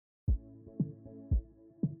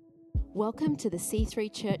Welcome to the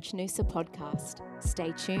C3 Church Noosa podcast.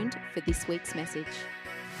 Stay tuned for this week's message.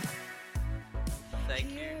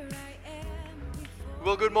 Thank you.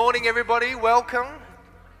 Well, good morning, everybody. Welcome.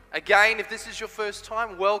 Again, if this is your first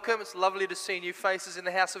time, welcome. It's lovely to see new faces in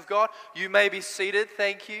the house of God. You may be seated.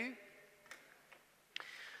 Thank you.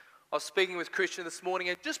 I was speaking with Christian this morning,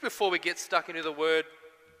 and just before we get stuck into the Word,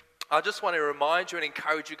 I just want to remind you and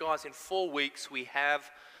encourage you guys, in 4 weeks we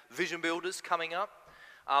have Vision Builders coming up.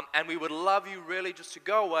 And we would love you really just to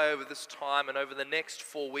go away over this time and over the next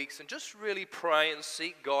 4 weeks and just really pray and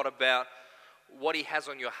seek God about what He has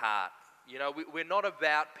on your heart. You know, we're not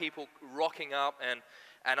about people rocking up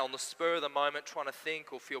and on the spur of the moment trying to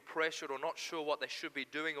think or feel pressured or not sure what they should be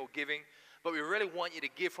doing or giving. But we really want you to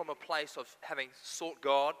give from a place of having sought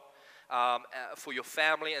God for your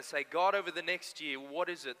family and say, God, over the next year, what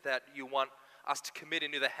is it that you want us to commit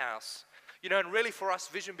into the house? You know, and really for us,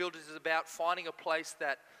 Vision Builders is about finding a place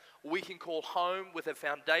that we can call home with a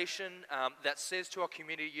foundation that says to our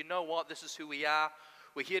community, you know what, this is who we are,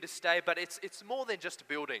 we're here to stay. But it's more than just a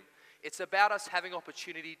building. It's about us having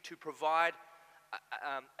opportunity to provide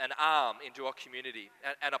an arm into our community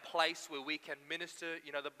and a place where we can minister.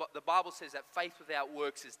 You know, the Bible says that faith without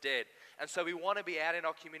works is dead. And so we want to be out in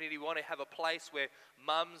our community. We want to have a place where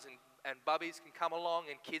mums and bubbies can come along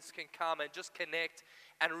and kids can come and just connect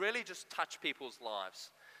and really just touch people's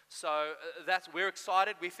lives. So we're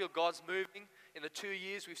excited. We feel God's moving. In the 2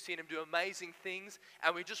 years, we've seen Him do amazing things,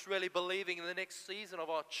 and we're just really believing in the next season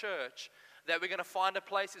of our church that we're going to find a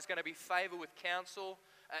place that's going to be favor with council.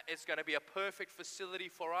 It's going to be a perfect facility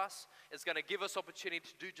for us. It's going to give us opportunity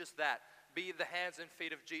to do just that, be the hands and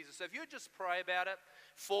feet of Jesus. So if you just pray about it,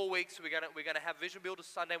 4 weeks we're going to have Vision Builders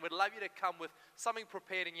Sunday, and we'd love you to come with something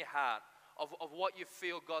prepared in your heart of what you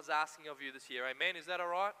feel God's asking of you this year. Amen? Is that all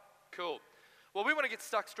right? Cool. Well, we want to get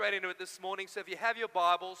stuck straight into it this morning. So if you have your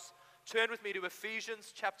Bibles, turn with me to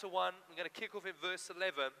Ephesians chapter 1. I'm going to kick off in verse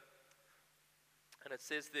 11. And it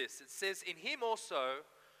says this. It says, in Him also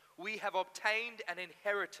we have obtained an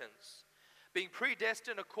inheritance, being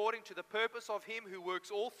predestined according to the purpose of Him who works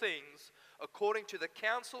all things according to the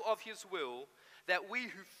counsel of His will, that we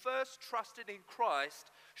who first trusted in Christ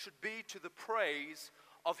should be to the praise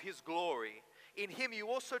of His glory. In Him you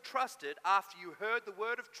also trusted after you heard the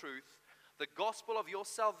word of truth, the gospel of your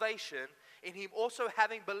salvation. In Him also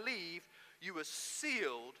having believed, you were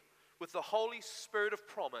sealed with the Holy Spirit of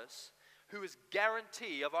promise, who is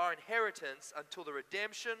guarantee of our inheritance until the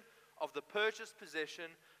redemption of the purchased possession,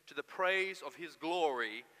 to the praise of His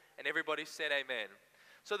glory. And everybody said amen.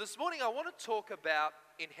 So this morning I want to talk about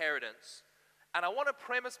inheritance. And I want to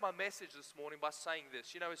premise my message this morning by saying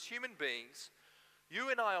this. You know, as human beings, you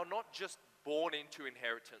and I are not just born into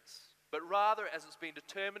inheritance, but rather as it's been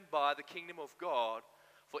determined by the kingdom of God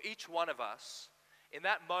for each one of us. In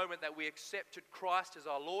that moment that we accepted Christ as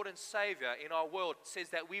our Lord and Savior in our world, it says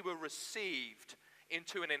that we were received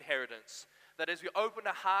into an inheritance. That as we opened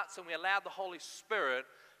our hearts and we allowed the Holy Spirit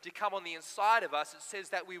to come on the inside of us, it says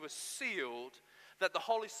that we were sealed, that the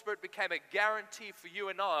Holy Spirit became a guarantee for you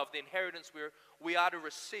and I of the inheritance we are to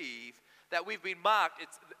receive, that we've been marked.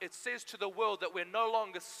 It says to the world that we're no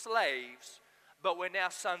longer slaves, but we're now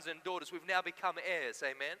sons and daughters. We've now become heirs,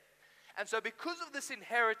 amen? And so because of this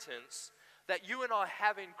inheritance that you and I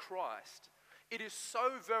have in Christ, it is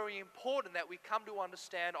so very important that we come to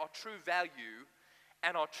understand our true value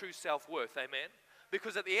and our true self-worth, amen?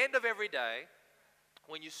 Because at the end of every day,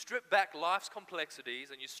 when you strip back life's complexities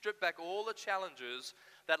and you strip back all the challenges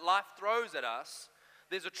that life throws at us,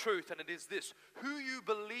 there's a truth, and it is this: who you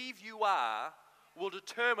believe you are will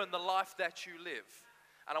determine the life that you live.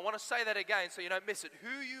 And I want to say that again so you don't miss it.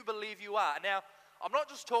 Who you believe you are. Now, I'm not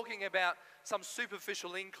just talking about some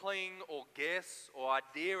superficial inkling or guess or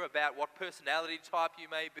idea about what personality type you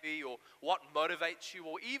may be or what motivates you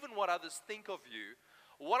or even what others think of you.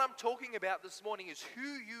 What I'm talking about this morning is who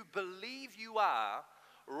you believe you are,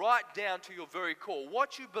 right down to your very core.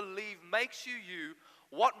 What you believe makes you you,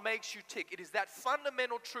 what makes you tick. It is that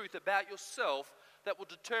fundamental truth about yourself that will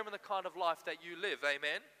determine the kind of life that you live.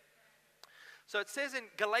 Amen? So it says in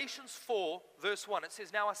Galatians 4, verse 1, it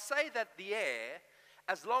says, now I say that the heir,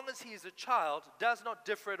 as long as he is a child, does not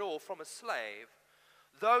differ at all from a slave,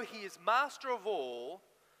 though he is master of all,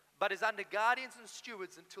 but is under guardians and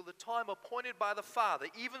stewards until the time appointed by the Father.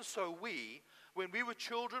 Even so we, when we were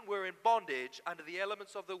children, were in bondage under the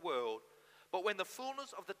elements of the world. But when the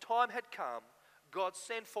fullness of the time had come, God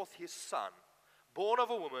sent forth His Son, born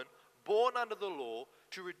of a woman, born under the law,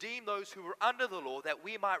 to redeem those who were under the law, that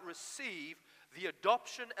we might receive the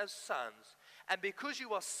adoption as sons. And because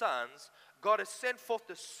you are sons, God has sent forth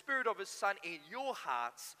the Spirit of His Son in your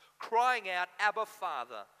hearts, crying out, Abba,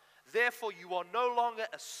 Father. Therefore, you are no longer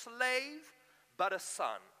a slave, but a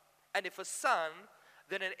son. And if a son,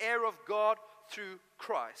 then an heir of God through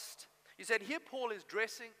Christ. He said, here Paul is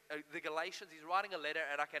addressing the Galatians. He's writing a letter,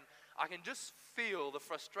 and I can just feel the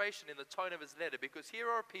frustration in the tone of his letter, because here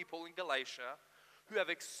are people in Galatia who have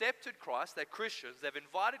accepted Christ. They're Christians. They've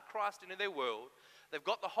invited Christ into their world. They've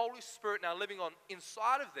got the Holy Spirit now living on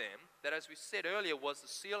inside of them, that, as we said earlier, was the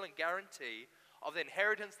seal and guarantee of the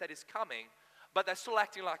inheritance that is coming, but they're still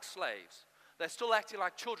acting like slaves. They're still acting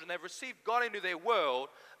like children. They've received God into their world,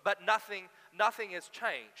 but nothing has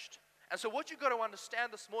changed. And so what you've got to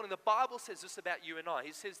understand this morning, the Bible says this about you and I.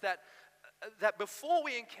 He says that before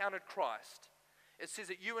we encountered Christ, it says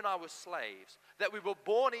that you and I were slaves, that we were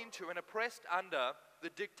born into and oppressed under the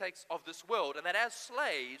dictates of this world, and that as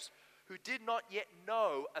slaves who did not yet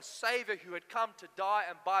know a Savior who had come to die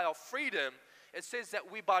and buy our freedom, it says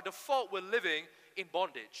that we by default were living in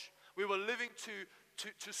bondage. We were living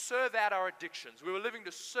to serve out our addictions. We were living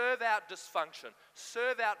to serve out dysfunction,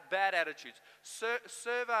 serve out bad attitudes,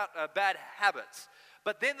 serve out bad habits.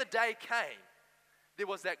 But then the day came. There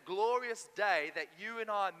was that glorious day that you and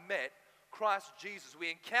I met Christ Jesus. We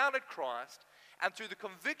encountered Christ, and through the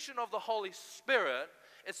conviction of the Holy Spirit,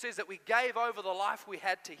 it says that we gave over the life we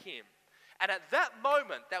had to Him. And at that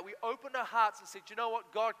moment that we opened our hearts and said, you know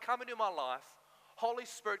what, God, come into my life. Holy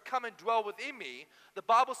Spirit, come and dwell within me. The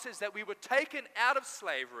Bible says that we were taken out of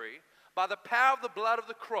slavery by the power of the blood of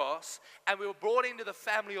the cross, and we were brought into the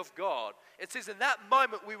family of God. It says in that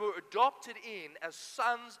moment we were adopted in as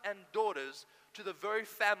sons and daughters to the very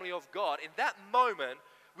family of God. In that moment,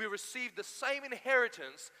 we received the same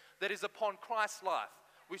inheritance that is upon Christ's life.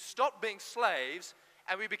 We stopped being slaves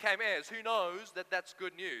and we became heirs. Who knows that that's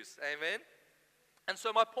good news? Amen? And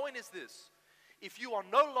so my point is this. If you are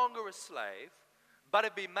no longer a slave, but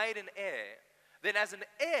have been made an heir, then as an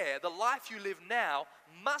heir, the life you live now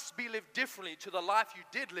must be lived differently to the life you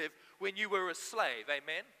did live when you were a slave.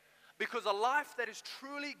 Amen? Because a life that is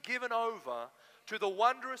truly given over to the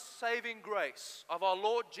wondrous saving grace of our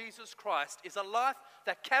Lord Jesus Christ is a life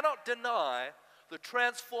that cannot deny the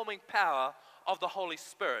transforming power of the Holy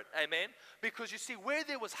Spirit. Amen? Because you see, where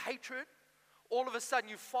there was hatred, all of a sudden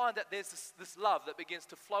you find that there's this love that begins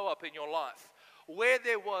to flow up in your life. Where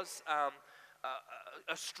there was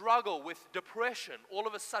a struggle with depression, all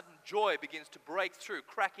of a sudden joy begins to break through,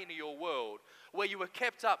 crack into your world. Where you were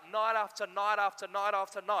kept up night after night after night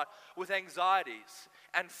after night with anxieties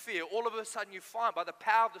and fear, all of a sudden you find by the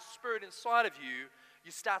power of the Spirit inside of you,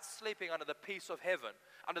 you start sleeping under the peace of heaven,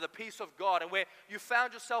 under the peace of God. And where you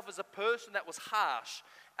found yourself as a person that was harsh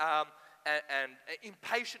and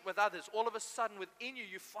impatient with others, all of a sudden within you,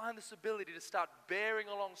 you find this ability to start bearing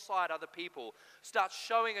alongside other people, start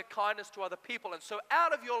showing a kindness to other people. And so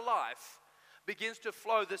out of your life begins to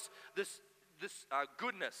flow this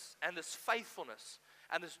goodness and this faithfulness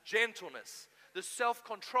and this gentleness, this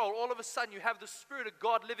self-control. All of a sudden you have the Spirit of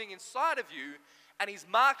God living inside of you, and He's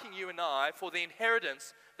marking you and I for the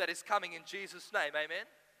inheritance that is coming in Jesus' name. Amen?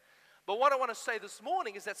 But what I want to say this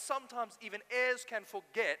morning is that sometimes even heirs can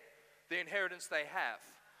forget the inheritance they have.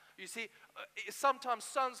 You see, sometimes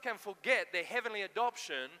sons can forget their heavenly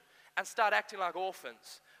adoption and start acting like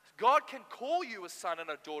orphans. God can call you a son and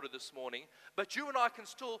a daughter this morning, but you and I can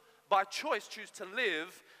still, by choice, choose to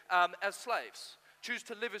live as slaves, choose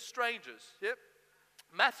to live as strangers. Yep.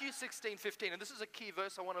 Matthew 16:15, and this is a key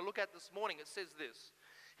verse I want to look at this morning. It says this.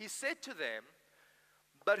 He said to them,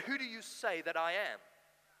 "But who do you say that I am?"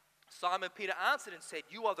 Simon Peter answered and said,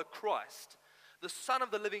 "You are the Christ, the Son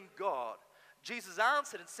of the living God." Jesus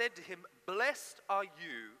answered and said to him, "Blessed are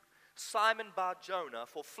you, Simon Bar-Jonah,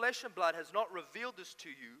 for flesh and blood has not revealed this to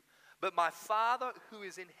you, but my Father who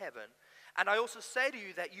is in heaven. And I also say to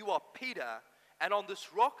you that you are Peter, and on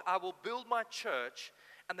this rock I will build my church,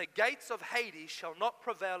 and the gates of Hades shall not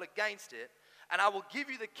prevail against it. And I will give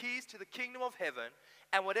you the keys to the kingdom of heaven,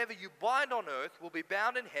 and whatever you bind on earth will be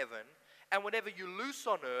bound in heaven, and whatever you loose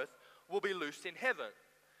on earth will be loosed in heaven."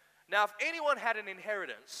 Now, if anyone had an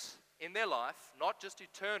inheritance in their life, not just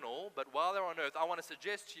eternal, but while they're on earth, I want to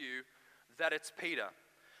suggest to you that it's Peter.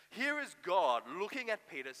 Here is God looking at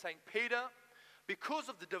Peter, saying, "Peter, because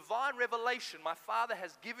of the divine revelation my Father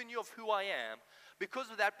has given you of who I am, because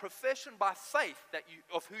of that profession by faith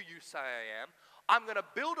of who you say I am, I'm going to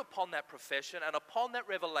build upon that profession and upon that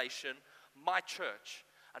revelation my church.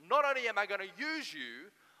 And not only am I going to use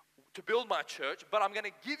you to build my church, but I'm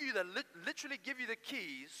going to give you literally give you the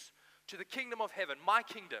keys to the kingdom of heaven, my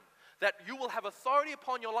kingdom, that you will have authority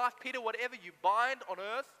upon your life. Peter, whatever you bind on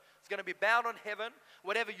earth is going to be bound on heaven.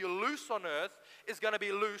 Whatever you loose on earth is going to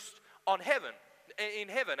be loosed on heaven." in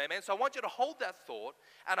heaven, amen? So I want you to hold that thought,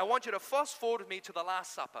 and I want you to fast forward with me to the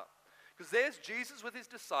Last Supper. Because there's Jesus with his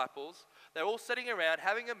disciples. They're all sitting around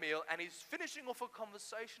having a meal, and he's finishing off a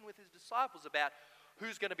conversation with his disciples about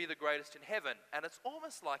who's going to be the greatest in heaven. And it's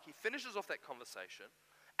almost like he finishes off that conversation,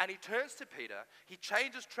 and he turns to Peter, he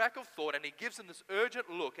changes track of thought, and he gives him this urgent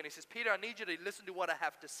look, and he says, Peter, I need you to listen to what I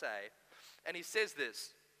have to say. And he says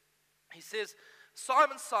this. He says,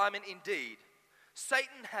 Simon, Simon, indeed,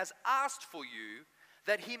 Satan has asked for you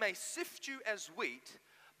that he may sift you as wheat,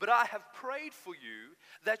 but I have prayed for you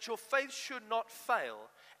that your faith should not fail.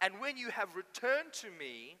 And when you have returned to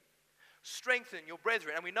me, strengthen your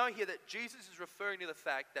brethren. And we know here that Jesus is referring to the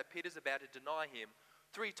fact that Peter's about to deny him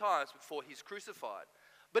 3 times before he's crucified.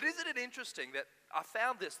 But isn't it interesting that I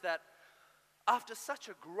found this, that after such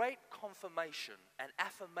a great confirmation and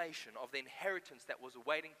affirmation of the inheritance that was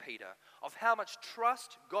awaiting Peter, of how much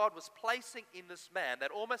trust God was placing in this man,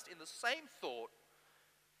 that almost in the same thought,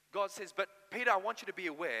 God says, but Peter, I want you to be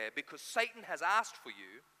aware, because Satan has asked for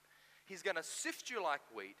you. He's going to sift you like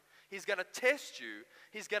wheat. He's going to test you.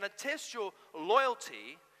 He's going to test your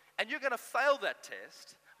loyalty, and you're going to fail that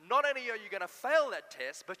test. Not only are you going to fail that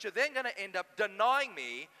test, but you're then going to end up denying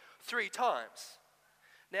me 3 times.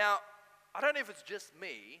 Now, I don't know if it's just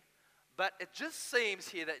me, but it just seems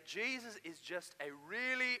here that Jesus is just a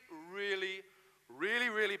really, really, really,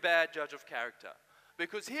 really bad judge of character.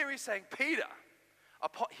 Because here he's saying, Peter,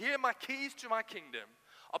 here are my keys to my kingdom.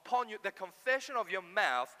 Upon you, the confession of your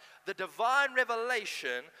mouth, the divine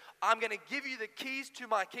revelation, I'm going to give you the keys to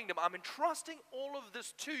my kingdom. I'm entrusting all of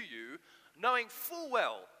this to you, knowing full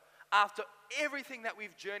well, after everything that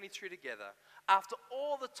we've journeyed through together, after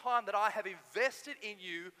all the time that I have invested in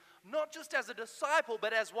you, not just as a disciple,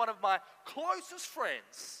 but as one of my closest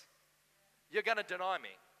friends, you're going to deny me.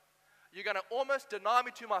 You're going to almost deny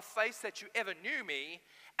me to my face that you ever knew me,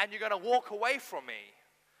 and you're going to walk away from me.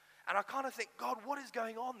 And I kind of think, God, what is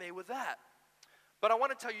going on there with that? But I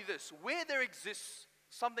want to tell you this, where there exists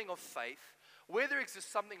something of faith, where there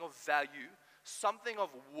exists something of value, something of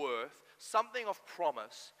worth, something of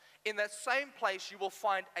promise, in that same place you will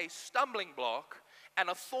find a stumbling block and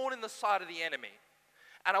a thorn in the side of the enemy.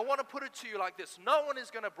 And I want to put it to you like this. No one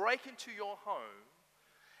is going to break into your home,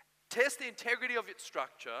 test the integrity of its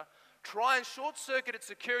structure, try and short-circuit its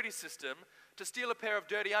security system to steal a pair of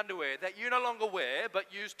dirty underwear that you no longer wear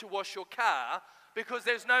but use to wash your car, because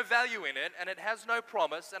there's no value in it and it has no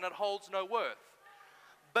promise and it holds no worth.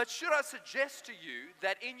 But should I suggest to you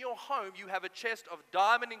that in your home you have a chest of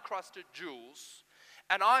diamond-encrusted jewels,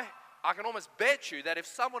 and I can almost bet you that if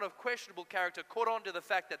someone of questionable character caught on to the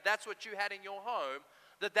fact that that's what you had in your home,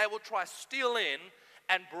 that they will try steal in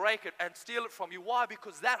and break it and steal it from you. Why?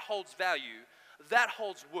 Because that holds value, that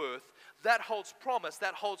holds worth, that holds promise,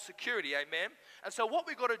 that holds security, amen? And so what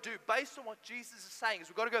we've got to do, based on what Jesus is saying, is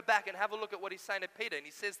we've got to go back and have a look at what he's saying to Peter. And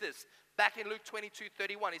he says this, back in Luke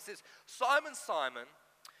 22:31, he says, Simon, Simon,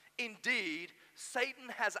 indeed, Satan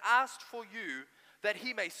has asked for you that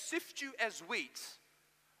he may sift you as wheat,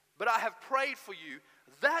 but I have prayed for you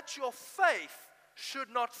that your faith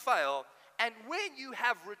should not fail, and when you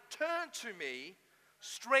have returned to me,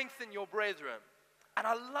 strengthen your brethren. And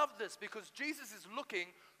I love this because Jesus is looking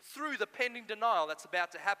through the pending denial that's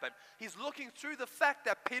about to happen. He's looking through the fact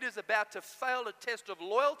that Peter's about to fail a test of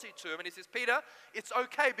loyalty to him, and he says, Peter, it's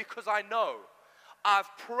okay because I know. I've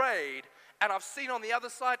prayed, and I've seen on the other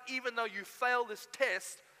side, even though you fail this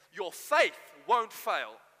test, your faith won't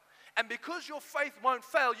fail. And because your faith won't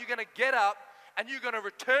fail, you're going to get up and you're going to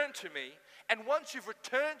return to me. And once you've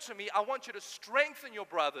returned to me, I want you to strengthen your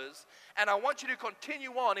brothers, and I want you to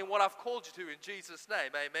continue on in what I've called you to in Jesus'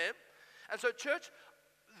 name, amen? And so, church,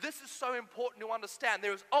 this is so important to understand.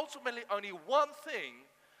 There is ultimately only one thing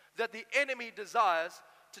that the enemy desires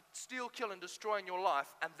to steal, kill, and destroy in your life,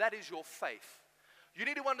 and that is your faith. You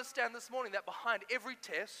need to understand this morning that behind every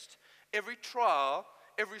test, every trial,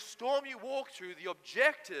 every storm you walk through, the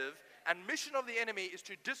objective and mission of the enemy is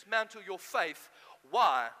to dismantle your faith.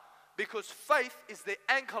 Why? Because faith is the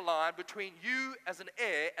anchor line between you as an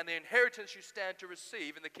heir and the inheritance you stand to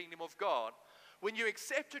receive in the kingdom of God. When you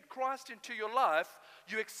accepted Christ into your life,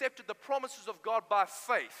 you accepted the promises of God by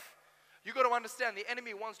faith. You've got to understand the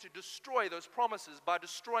enemy wants to destroy those promises by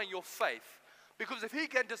destroying your faith. Because if he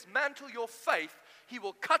can dismantle your faith, he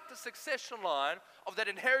will cut the succession line of that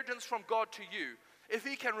inheritance from God to you. If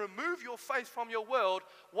he can remove your faith from your world,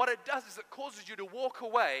 what it does is it causes you to walk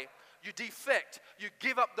away. You defect. You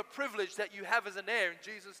give up the privilege that you have as an heir in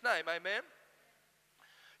Jesus' name. Amen?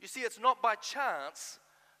 You see, it's not by chance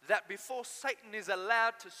that before Satan is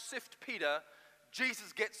allowed to sift Peter,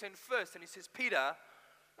 Jesus gets in first and he says, Peter,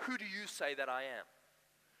 who do you say that I am?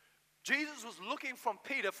 Jesus was looking from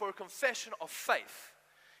Peter for a confession of faith.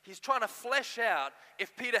 He's trying to flesh out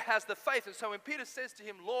if Peter has the faith. And so when Peter says to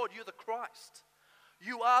him, Lord, you're the Christ.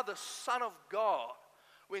 You are the Son of God.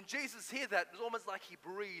 When Jesus hears that, it's almost like he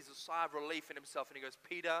breathes a sigh of relief in himself. And he goes,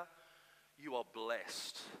 Peter, you are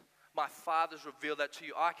blessed. My Father's revealed that to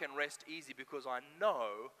you. I can rest easy because I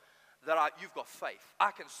know that you've got faith. I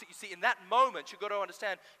can see. You see, in that moment, you've got to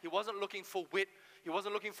understand, he wasn't looking for wit. He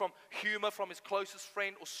wasn't looking for humor from his closest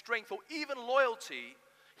friend or strength or even loyalty.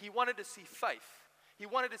 He wanted to see faith. He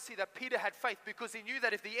wanted to see that Peter had faith because he knew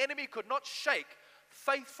that if the enemy could not shake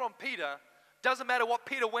faith from Peter, doesn't matter what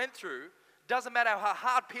Peter went through, doesn't matter how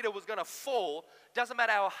hard Peter was going to fall, doesn't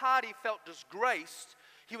matter how hard he felt disgraced,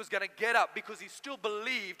 he was going to get up because he still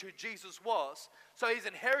believed who Jesus was. So his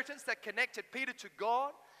inheritance that connected Peter to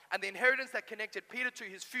God and the inheritance that connected Peter to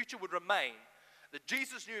his future would remain. That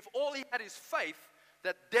Jesus knew if all he had is faith,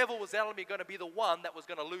 that devil was ultimately going to be the one that was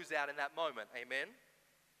going to lose out in that moment. Amen?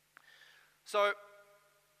 So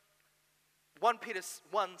 1 Peter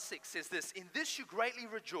 1:6 says this, in this you greatly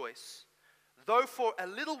rejoice, though for a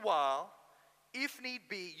little while, if need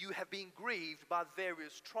be, you have been grieved by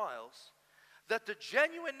various trials, that the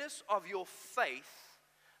genuineness of your faith,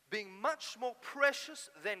 being much more precious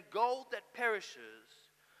than gold that perishes,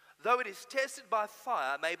 though it is tested by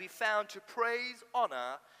fire, may be found to praise,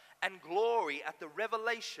 honor, and glory at the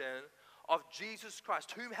revelation of Jesus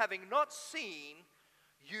Christ, whom having not seen,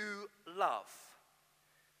 you love.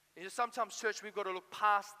 You know, sometimes, church, we've got to look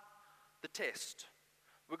past the test.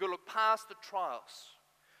 We've got to look past the trials.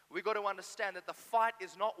 We've got to understand that the fight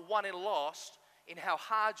is not won and lost in how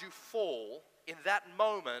hard you fall in that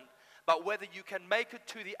moment, but whether you can make it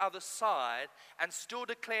to the other side and still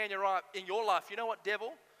declare in your life, you know what,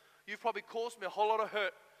 devil? You've probably caused me a whole lot of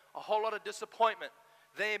hurt, a whole lot of disappointment.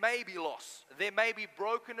 There may be loss. There may be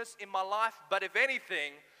brokenness in my life, but if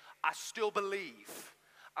anything, I still believe.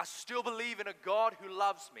 I still believe in a God who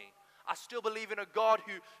loves me. I still believe in a God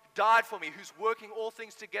who died for me, who's working all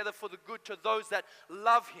things together for the good to those that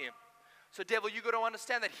love him. So devil, you've got to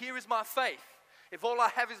understand that here is my faith. If all I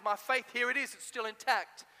have is my faith, here it is. It's still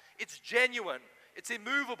intact. It's genuine. It's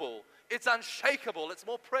immovable. It's unshakable. It's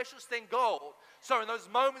more precious than gold. So in those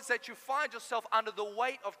moments that you find yourself under the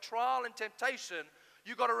weight of trial and temptation,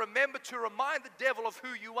 you've got to remember to remind the devil of who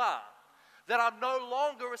you are. That I'm no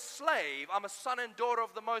longer a slave. I'm a son and daughter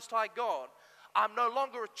of the Most High God. I'm no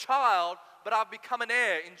longer a child, but I've become an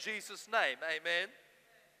heir in Jesus' name. Amen.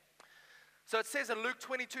 So it says in Luke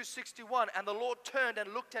 22:61, and the Lord turned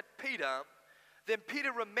and looked at Peter. Then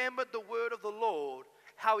Peter remembered the word of the Lord,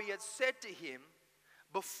 how he had said to him,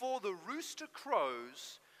 before the rooster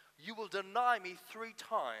crows, you will deny me 3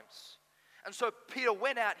 times. And so Peter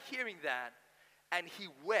went out hearing that, and he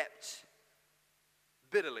wept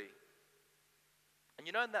bitterly. And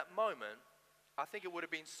you know, in that moment, I think it would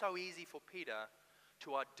have been so easy for Peter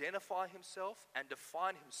to identify himself and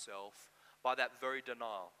define himself by that very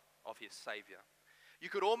denial of his Savior. You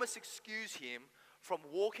could almost excuse him from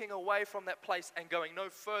walking away from that place and going no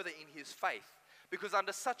further in his faith. Because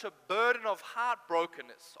under such a burden of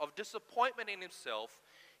heartbrokenness, of disappointment in himself,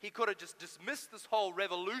 he could have just dismissed this whole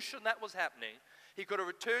revolution that was happening. He could have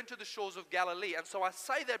returned to the shores of Galilee. And so I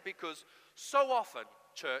say that because so often,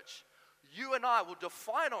 church, you and I will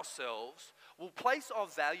define ourselves, will place our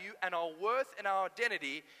value and our worth and our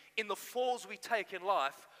identity in the falls we take in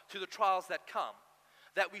life to the trials that come.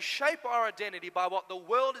 That we shape our identity by what the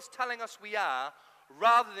world is telling us we are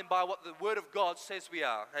rather than by what the Word of God says we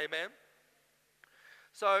are. Amen?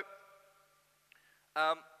 So,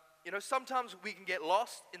 sometimes we can get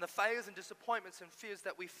lost in the failures and disappointments and fears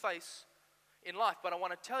that we face in life. But I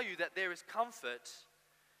want to tell you that there is comfort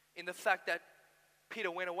in the fact that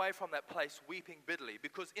Peter went away from that place weeping bitterly,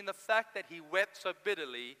 because in the fact that he wept so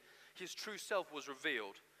bitterly, his true self was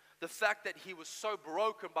revealed. The fact that he was so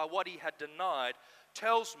broken by what he had denied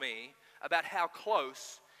tells me about how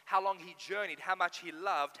close, how long he journeyed, how much he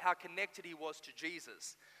loved, how connected he was to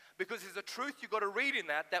Jesus. Because there's a truth you've got to read in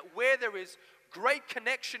that where there is great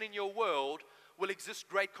connection in your world will exist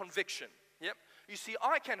great conviction. Yep. You see,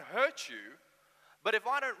 I can hurt you, but if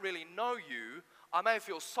I don't really know you, I may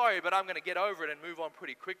feel sorry, but I'm going to get over it and move on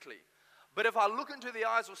pretty quickly. But if I look into the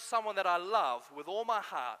eyes of someone that I love with all my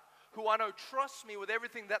heart, who I know trusts me with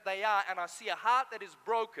everything that they are, and I see a heart that is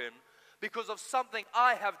broken because of something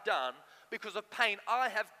I have done, because of pain I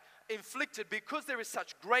have inflicted, because there is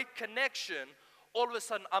such great connection, all of a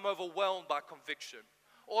sudden I'm overwhelmed by conviction.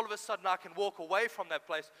 All of a sudden I can walk away from that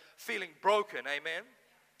place feeling broken. Amen?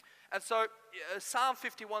 And so Psalm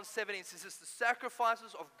 51:17 says this, the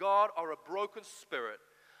sacrifices of God are a broken spirit,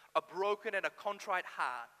 a broken and a contrite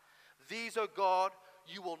heart. These, O God,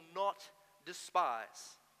 you will not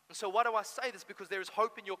despise. And so why do I say this? Because there is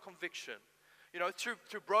hope in your conviction. You know, through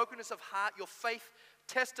brokenness of heart, your faith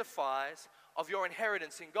testifies of your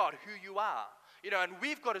inheritance in God, who you are. You know, and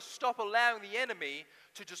we've got to stop allowing the enemy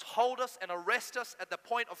to just hold us and arrest us at the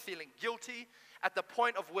point of feeling guilty, at the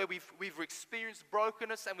point of where we've experienced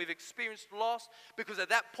brokenness and we've experienced loss, because at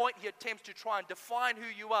that point he attempts to try and define who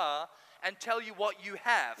you are and tell you what you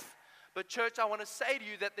have. But church, I want to say to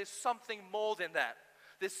you that there's something more than that.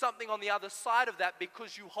 There's something on the other side of that,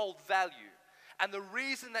 because you hold value. And the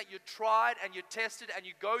reason that you're tried and you're tested and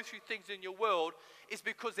you go through things in your world is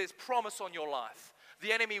because there's promise on your life.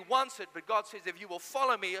 The enemy wants it, but God says, if you will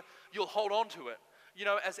follow me, you'll hold on to it. You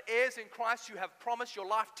know, as heirs in Christ, you have promise. Your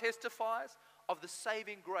life testifies of the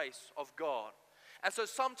saving grace of God. And so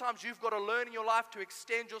sometimes you've got to learn in your life to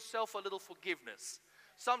extend yourself a little forgiveness.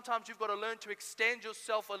 Sometimes you've got to learn to extend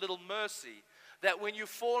yourself a little mercy. That when you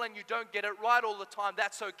fall and you don't get it right all the time,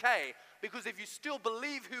 that's okay. Because if you still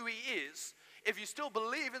believe who He is, if you still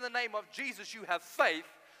believe in the name of Jesus, you have faith,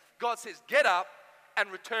 God says, get up and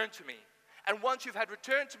return to me. And once you've had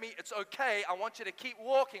returned to me, it's okay. I want you to keep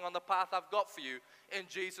walking on the path I've got for you in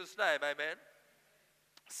Jesus' name. Amen.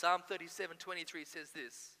 Psalm 37:23 says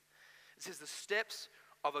this. It says, the steps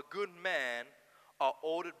of a good man are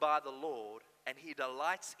ordered by the Lord, and He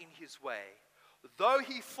delights in His way. Though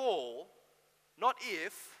he fall, not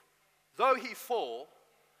if, though he fall,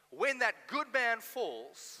 when that good man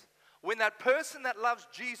falls, when that person that loves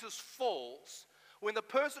Jesus falls, when the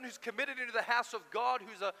person who's committed into the house of God,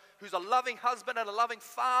 who's a loving husband and a loving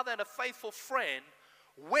father and a faithful friend,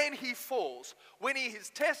 when he falls, when he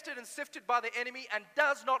is tested and sifted by the enemy and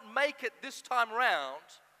does not make it this time round,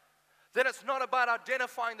 then it's not about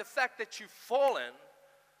identifying the fact that you've fallen,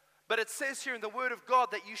 but it says here in the Word of God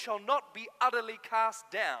that you shall not be utterly cast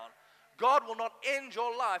down. God will not end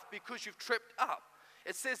your life because you've tripped up.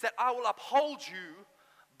 It says that I will uphold you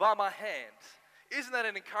by my hand. Isn't that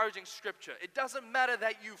an encouraging scripture? It doesn't matter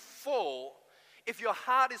that you fall. If your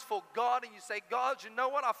heart is for God and you say, God, you know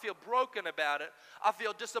what? I feel broken about it. I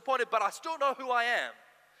feel disappointed, but I still know who I am.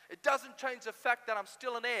 It doesn't change the fact that I'm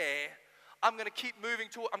still an heir. I'm going to keep moving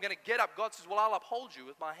to it. I'm going to get up. God says, well, I'll uphold you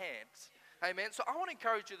with my hands. Amen. So I want to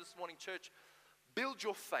encourage you this morning, church. Build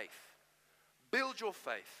your faith. Build your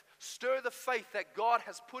faith. Stir the faith that God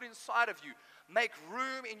has put inside of you. Make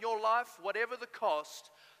room in your life, whatever the cost,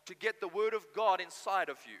 to get the Word of God inside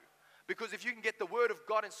of you. Because if you can get the Word of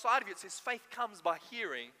God inside of you, it says faith comes by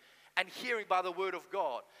hearing, and hearing by the Word of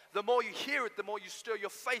God. The more you hear it, the more you stir your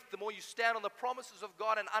faith, the more you stand on the promises of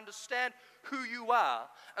God and understand who you are.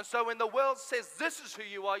 And so when the world says this is who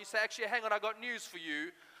you are, you say, actually, hang on, I got news for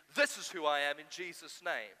you. This is who I am in Jesus'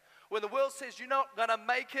 name. When the world says you're not going to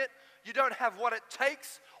make it, you don't have what it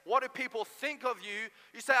takes, what do people think of you?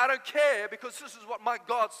 You say, I don't care, because this is what my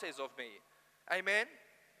God says of me. Amen?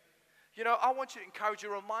 You know, I want you to encourage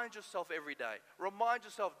you, remind yourself every day. Remind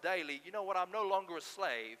yourself daily, you know what, I'm no longer a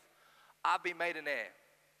slave. I've been made an heir.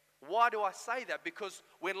 Why do I say that? Because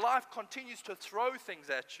when life continues to throw things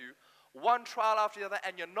at you, one trial after the other,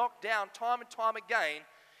 and you're knocked down time and time again,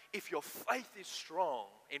 if your faith is strong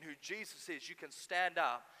in who Jesus is, you can stand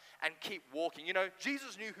up and keep walking. You know,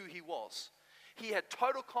 Jesus knew who He was. He had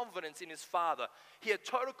total confidence in His Father. He had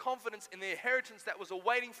total confidence in the inheritance that was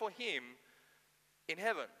awaiting for Him in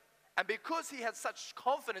heaven. And because He had such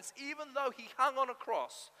confidence, even though He hung on a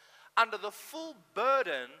cross under the full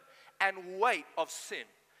burden and weight of sin,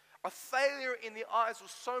 a failure in the eyes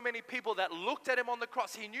of so many people that looked at Him on the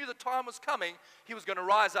cross, He knew the time was coming. He was going to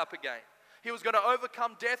rise up again. He was going to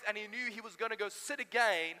overcome death, and He knew He was going to go sit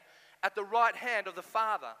again at the right hand of the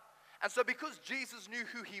Father. And so because Jesus knew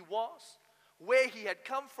who He was, where He had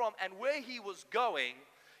come from, and where He was going,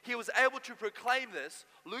 He was able to proclaim this.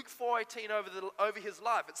 Luke 4:18 over His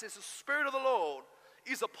life. It says, the Spirit of the Lord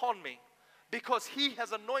is upon me, because He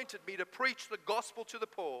has anointed me to preach the gospel to the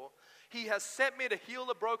poor. He has sent me to heal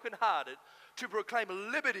the brokenhearted, to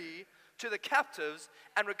proclaim liberty to the captives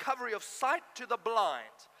and recovery of sight to the blind,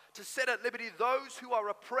 to set at liberty those who are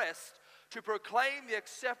oppressed, to proclaim the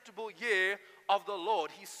acceptable year of the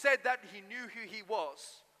Lord. He said that. He knew who He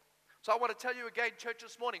was. So I want to tell you again, church,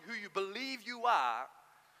 this morning, who you believe you are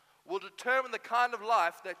will determine the kind of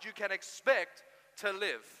life that you can expect to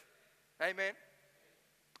live. Amen.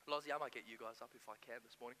 Lozzie, I might get you guys up if I can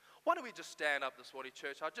this morning. Why don't we just stand up this morning,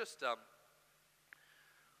 church? I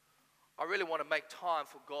really want to make time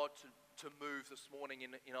for God to move this morning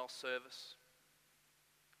in our service.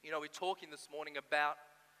 You know, we're talking this morning about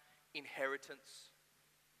inheritance.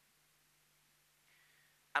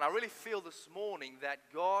 And I really feel this morning that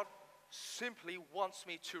God simply wants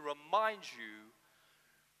me to remind you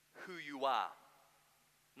who you are.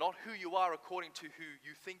 Not who you are according to who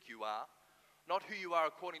you think you are. Not who you are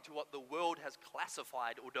according to what the world has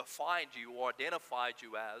classified or defined you or identified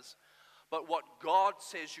you as, but what God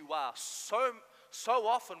says you are. So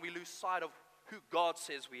often we lose sight of who God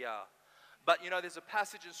says we are. But you know, there's a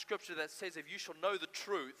passage in Scripture that says, if you shall know the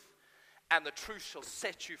truth, and the truth shall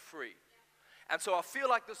set you free. And so I feel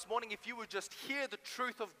like this morning, if you would just hear the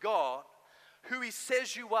truth of God, who He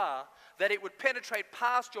says you are, that it would penetrate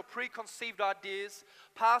past your preconceived ideas,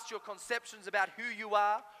 past your conceptions about who you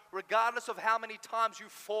are, regardless of how many times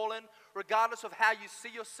you've fallen, regardless of how you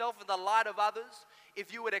see yourself in the light of others.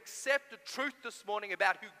 If you would accept the truth this morning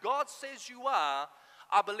about who God says you are,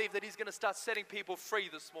 I believe that He's going to start setting people free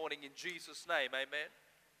this morning in Jesus' name, amen.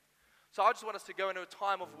 So I just want us to go into a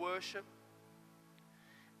time of worship.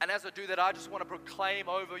 And as I do that, I just want to proclaim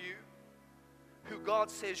over you who God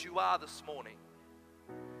says you are this morning.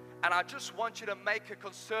 And I just want you to make a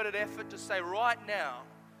concerted effort to say, right now,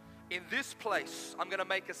 in this place, I'm going to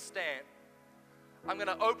make a stand. I'm going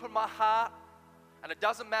to open my heart, and it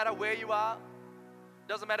doesn't matter where you are.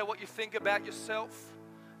 Doesn't matter what you think about yourself.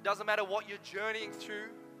 Doesn't matter what you're journeying through.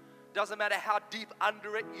 Doesn't matter how deep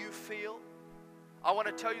under it you feel. I want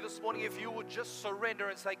to tell you this morning, if you would just surrender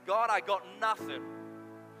and say, God, I got nothing,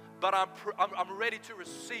 but I'm ready to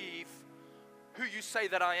receive who you say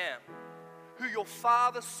that I am, who your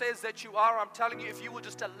Father says that you are. I'm telling you, if you will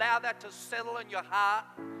just allow that to settle in your heart,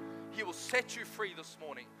 He will set you free this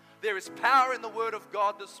morning. There is power in the Word of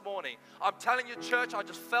God this morning. I'm telling you, church, I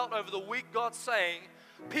just felt over the week God saying,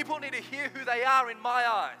 people need to hear who they are in my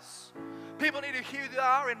eyes. People need to hear who they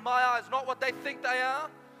are in my eyes, not what they think they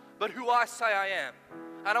are, but who I say I am.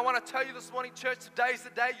 And I want to tell you this morning, church, today's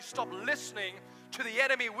the day you stop listening to the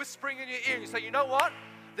enemy whispering in your ear and you say, you know what?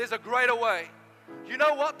 There's a greater way. You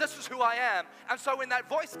know what? This is who I am. And so when that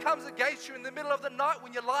voice comes against you in the middle of the night,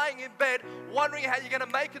 when you're lying in bed, wondering how you're going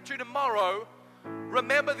to make it through tomorrow,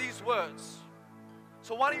 remember these words.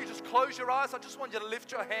 So why don't you just close your eyes? I just want you to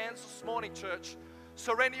lift your hands this morning, church.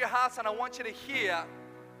 Surrender your hearts, and I want you to hear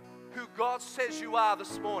who God says you are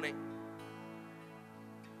this morning.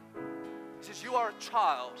 He says, you are a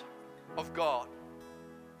child of God.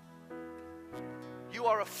 You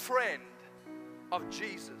are a friend of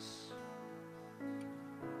Jesus.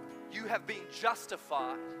 You have been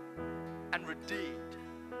justified and redeemed.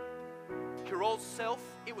 Your old self,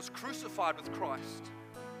 it was crucified with Christ.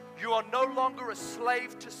 You are no longer a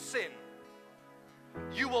slave to sin.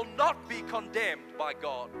 You will not be condemned by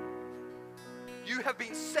God. You have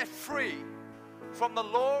been set free from the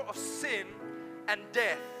law of sin and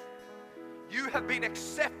death. You have been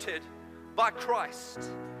accepted by Christ.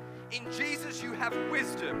 In Jesus you have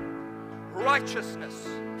wisdom, righteousness,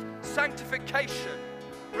 sanctification,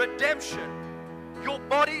 redemption. Your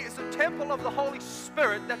body is a temple of the Holy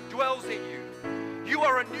Spirit that dwells in you. You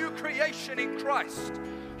are a new creation in Christ.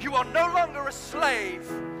 You are no longer a slave,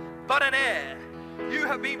 but an heir. You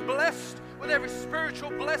have been blessed with every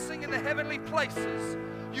spiritual blessing in the heavenly places.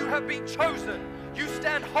 You have been chosen. You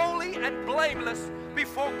stand holy and blameless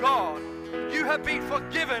before God. You have been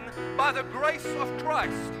forgiven by the grace of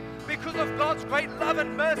Christ. Because of God's great love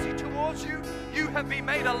and mercy towards you, you have been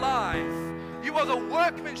made alive. You are the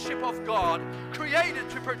workmanship of God, created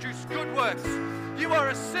to produce good works. You are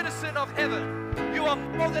a citizen of heaven. You are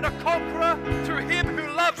more than a conqueror through Him who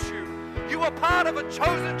loves you. You are part of a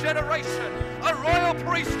chosen generation, a royal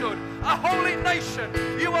priesthood, a holy nation.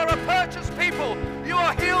 You are a purchased people. You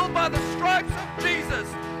are healed by the stripes of Jesus.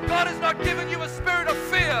 God has not given you a spirit of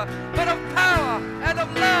fear, but of power and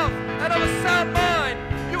of love and of a sound mind.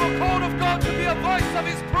 You are called of God to be a voice of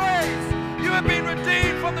His praise. You have been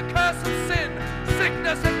redeemed from the curse of sin,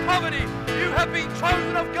 sickness, and poverty. You have been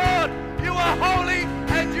chosen of God. You are holy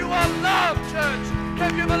and you are loved, church.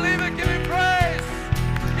 Can you believe it? Give Him praise.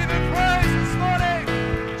 Give Him praise this morning.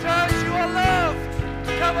 Church, you are loved.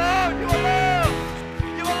 Come on, you are loved.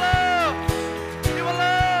 You are loved. You are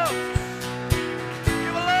loved.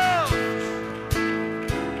 You are loved.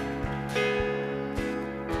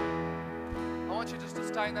 I want you just to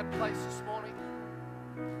stay in that place this morning.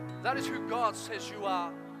 That is who God says you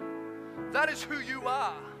are. That is who you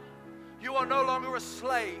are. You are no longer a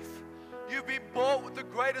slave. You've been bought with the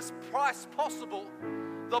greatest price possible,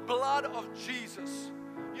 the blood of Jesus.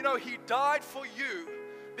 You know, He died for you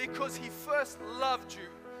because He first loved you.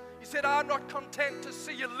 He said, I'm not content to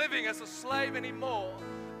see you living as a slave anymore,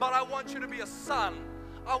 but I want you to be a son.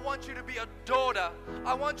 I want you to be a daughter.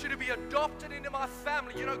 I want you to be adopted into my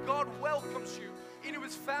family. You know, God welcomes you into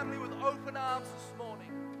His family with open arms this morning.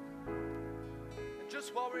 And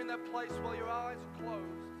just while we're in that place, while your eyes are closed,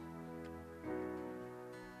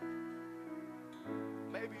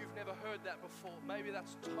 maybe maybe you've never heard that before. Maybe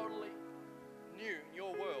that's totally new in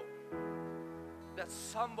your world. That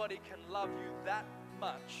somebody can love you that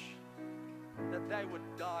much that they would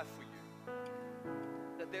die for you.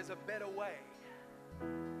 That there's a better way.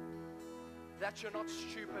 That you're not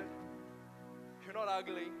stupid. You're not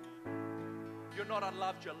ugly. You're not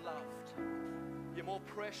unloved, you're loved. You're more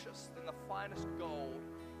precious than the finest gold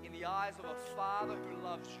in the eyes of a Father who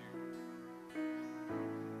loves you.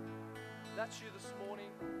 That's you this morning.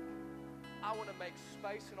 I want to make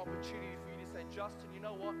space and opportunity for you to say, Justin, you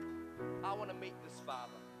know what? I want to meet this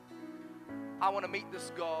Father. I want to meet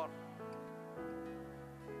this God.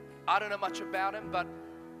 I don't know much about Him, but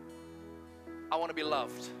I want to be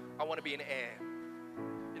loved. I want to be an heir.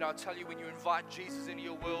 You know, I tell you, when you invite Jesus into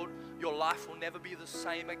your world, your life will never be the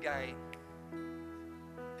same again.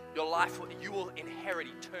 Your life, you will inherit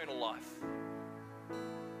eternal life.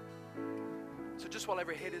 So just while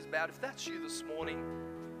every head is bowed, if that's you this morning,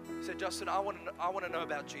 say, Justin, I want to know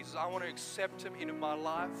about Jesus. I want to accept Him into my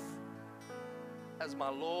life as my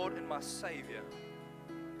Lord and my Savior.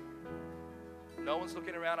 No one's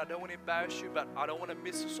looking around. I don't want to embarrass you, but I don't want to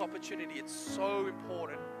miss this opportunity. It's so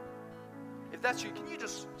important. If that's you, can you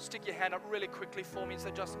just stick your hand up really quickly for me and say,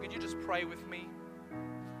 Justin, can you just pray with me?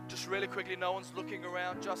 Just really quickly, no one's looking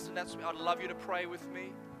around. Justin, that's me. I'd love you to pray with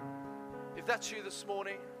me. If that's you this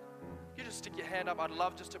morning, you just stick your hand up. I'd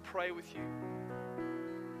love just to pray with you.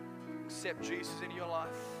 Accept Jesus into your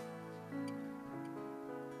life.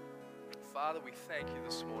 Father, we thank you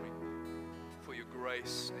this morning for your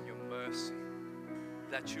grace and your mercy,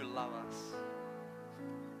 that you love us,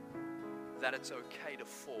 that it's okay to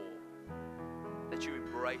fall, that you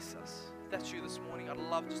embrace us. If that's you this morning, I'd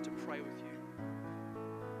love just to pray with you.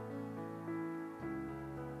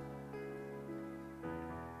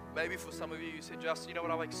 Maybe for some of you, you said, Justin, you know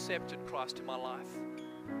what, I've accepted Christ in my life,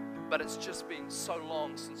 but it's just been so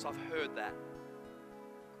long since I've heard that.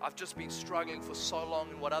 I've just been struggling for so long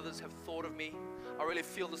in what others have thought of me. I really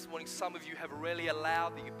feel this morning some of you have really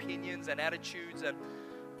allowed the opinions and attitudes and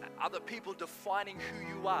other people defining who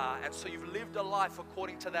you are, and so you've lived a life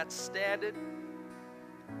according to that standard,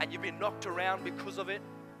 and you've been knocked around because of it.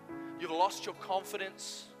 You've lost your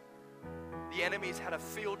confidence. The enemy's had a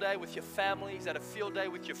field day with your family. He's had a field day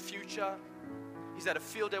with your future. He's had a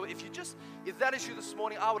field day. If that is you this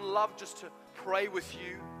morning, I would love just to pray with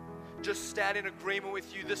you. Just stand in agreement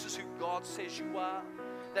with you. This is who God says you are.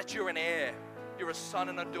 That you're an heir. You're a son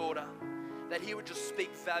and a daughter. That He would just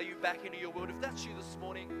speak value back into your world. If that's you this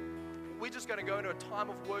morning, we're just going to go into a time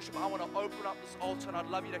of worship. I want to open up this altar, and I'd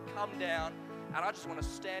love you to come down, and I just want to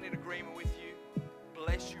stand in agreement with you.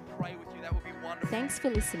 Bless you, pray with you. That would be wonderful. Thanks for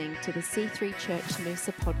listening to the C3 Church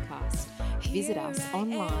Noosa podcast. Visit us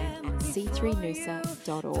online at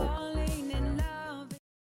c3noosa.org.